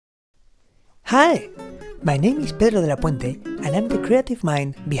Hi! My name is Pedro de la Puente and I'm the creative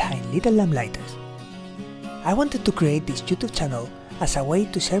mind behind Little Lamplighters. I wanted to create this YouTube channel as a way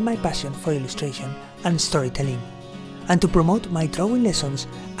to share my passion for illustration and storytelling, and to promote my drawing lessons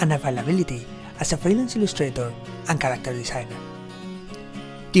and availability as a freelance illustrator and character designer.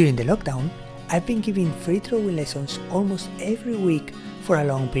 During the lockdown, I've been giving free drawing lessons almost every week for a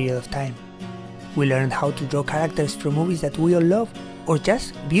long period of time. We learned how to draw characters from movies that we all love, or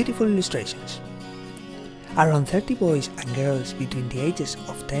just beautiful illustrations. Around 30 boys and girls between the ages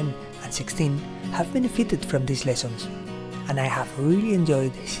of 10 and 16 have benefited from these lessons, and I have really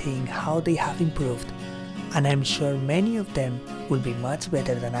enjoyed seeing how they have improved, and I'm sure many of them will be much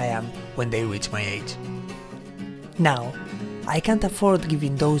better than I am when they reach my age. Now, I can't afford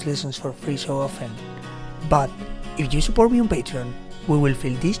giving those lessons for free so often, but if you support me on Patreon, we will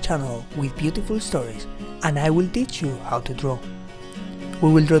fill this channel with beautiful stories and I will teach you how to draw.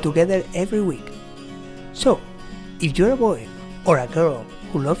 We will draw together every week. So, if you're a boy or a girl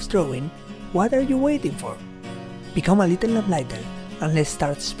who loves drawing, what are you waiting for? Become a little lamplighter and let's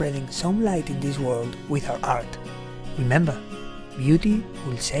start spreading some light in this world with our art. Remember, beauty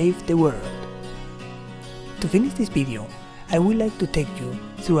will save the world. To finish this video, I would like to take you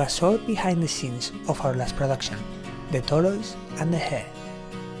through a short behind the scenes of our last production, The Tortoise and the Hare.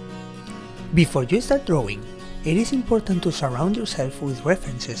 Before you start drawing, it is important to surround yourself with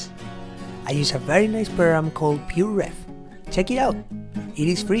references. I use a very nice program called PureRef. Check it out! It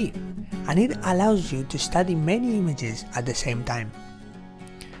is free, and it allows you to study many images at the same time.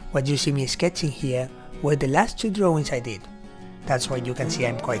 What you see me sketching here were the last two drawings I did. That's why you can see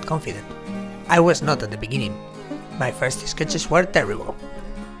I'm quite confident. I was not at the beginning. My first sketches were terrible.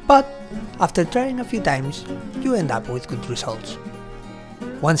 But after trying a few times, you end up with good results.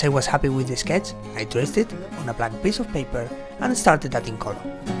 Once I was happy with the sketch, I traced it on a blank piece of paper and started adding color.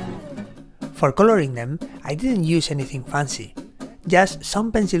 For coloring them, I didn't use anything fancy, just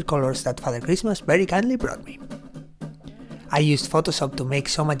some pencil colors that Father Christmas very kindly brought me. I used Photoshop to make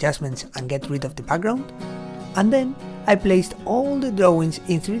some adjustments and get rid of the background, and then I placed all the drawings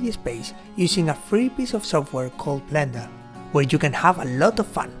in 3D space using a free piece of software called Blender, where you can have a lot of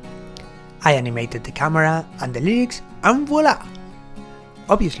fun. I animated the camera and the lyrics, and voila!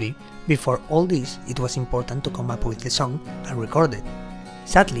 Obviously, before all this, it was important to come up with the song and record it.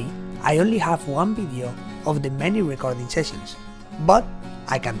 Sadly, I only have one video of the many recording sessions, but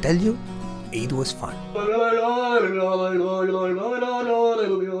I can tell you, it was fun.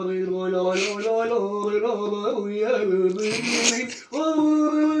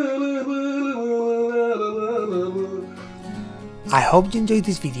 I hope you enjoyed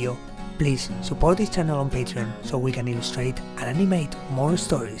this video. Please support this channel on Patreon so we can illustrate and animate more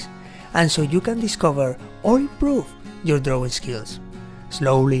stories, and so you can discover or improve your drawing skills.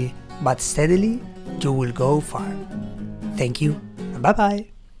 Slowly but steadily, you will go far. Thank you and bye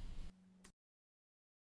bye!